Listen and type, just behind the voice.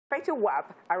Fetty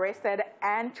Wap arrested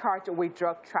and charged with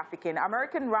drug trafficking.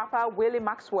 American rapper Willie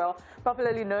Maxwell,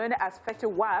 popularly known as Fetty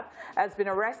Wap, has been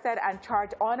arrested and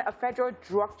charged on a federal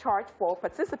drug charge for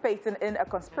participating in a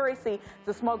conspiracy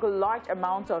to smuggle large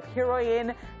amounts of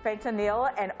heroin,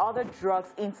 fentanyl, and other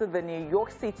drugs into the New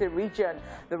York City region.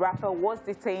 The rapper was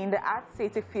detained at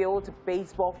Citi Field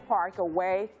baseball park,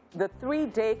 where the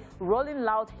three-day Rolling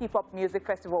Loud hip-hop music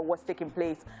festival was taking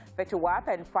place. Fetty Wap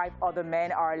and 5 other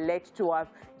men are alleged to have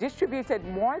distributed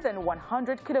more than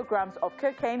 100 kilograms of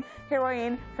cocaine,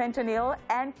 heroin, fentanyl,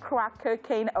 and crack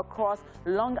cocaine across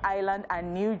Long Island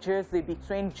and New Jersey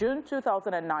between June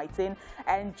 2019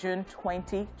 and June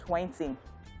 2020.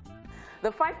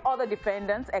 The 5 other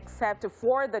defendants, except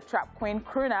for the Trap Queen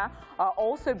crooner, are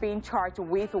also being charged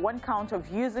with 1 count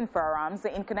of using firearms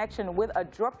in connection with a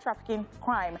drug trafficking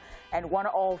crime, and one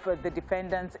of the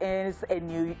defendants is a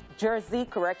New Jersey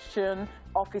correction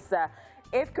officer.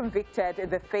 If convicted,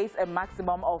 they face a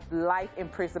maximum of life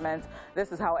imprisonment.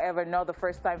 This is, however, not the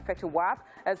first time Fetty Wap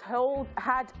has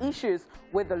had issues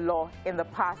with the law. In the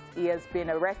past, he has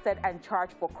been arrested and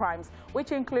charged for crimes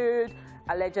which include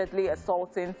allegedly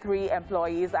assaulting 3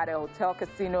 employees at a hotel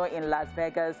casino in Las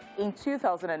Vegas in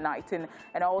 2019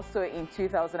 and also in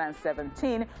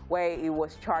 2017, where he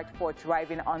was charged for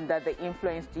driving under the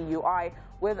influence DUI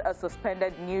with a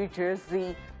suspended New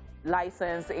Jersey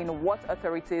license in what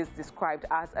authorities described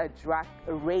as a drag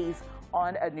race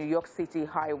on a New York City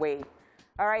highway.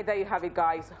 All right, there you have it,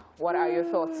 guys. What are your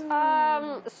thoughts?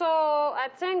 So I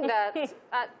think that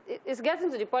it's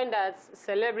getting to the point that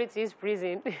celebrities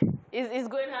prison is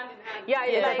going hand in hand. Yeah,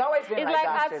 it's always been like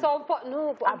that. At some point,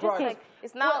 no, but I'm just like,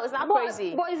 it's now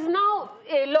crazy. But it's now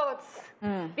a lot.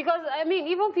 Because I mean,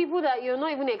 even people that you're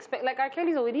not even expect, like R.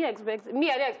 Kelly's, we didn't expect.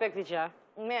 Me, I didn't expect it, yeah.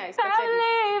 Me, I expected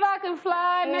it. If I can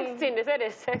fly. Next thing, they said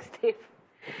there's sex tape.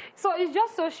 So it's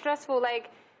just so stressful. Like,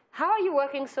 how are you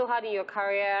working so hard in your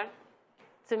career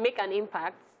to make an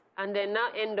impact and then now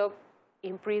end up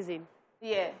in prison?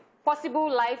 Yeah.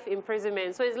 Possible life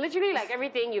imprisonment. So it's literally like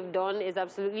everything you've done is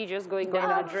absolutely just going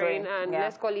down the drain, and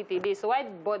let's call it a day. So why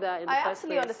bother in the first place? I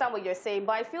absolutely understand what you're saying,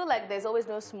 but I feel like there's always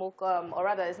no smoke, or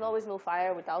rather, there's always no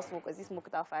fire without smoke. Is it smoke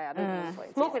without fire? I don't know the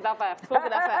point. Smoke without fire. Smoke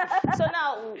without fire. So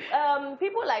now,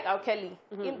 people like R. Kelly,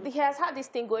 he has had this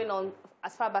thing going on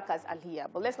as far back as Aliyah,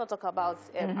 but let's not talk about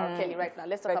R. Kelly right now.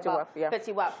 Let's talk about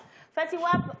Fetty Wap. Fetty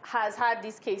Wap has had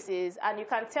these cases, and you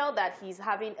can tell that he's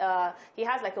having, he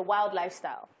has like a wild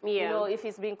lifestyle. Yeah. You know, if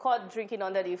he's been caught drinking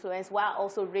under the influence while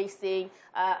also racing,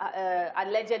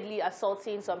 allegedly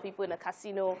assaulting some people in a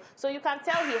casino. So you can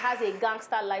tell he has a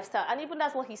gangster lifestyle, and even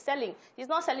that's what he's selling. He's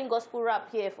not selling gospel rap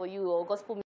here for you or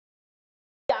gospel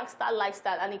gangster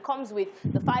lifestyle, and it comes with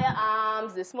the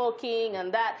firearms, the smoking,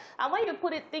 and that. And when you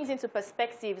put things into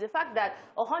perspective, the fact that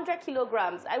 100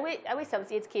 kilograms, I weigh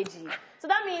 78 kg. So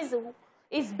that means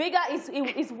it's bigger,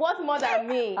 it's worth more than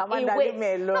me in weight.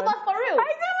 No, but for real,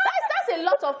 that's a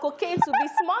lot of cocaine to be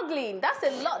smuggling. That's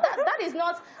a lot. That is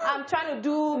not, I'm trying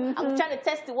to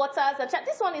test the waters.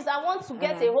 This one is, I want to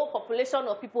get a whole population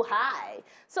of people high.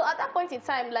 So at that point in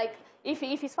time, like, if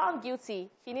he's found guilty,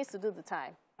 he needs to do the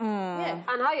time. Yeah.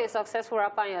 And how you're a successful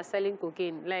rapper and you're selling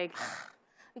cocaine, like,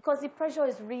 because the pressure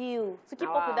is real. To keep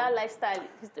up with that lifestyle,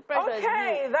 the pressure is real.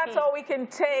 Okay, that's all we can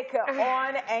take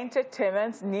on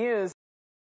entertainment news.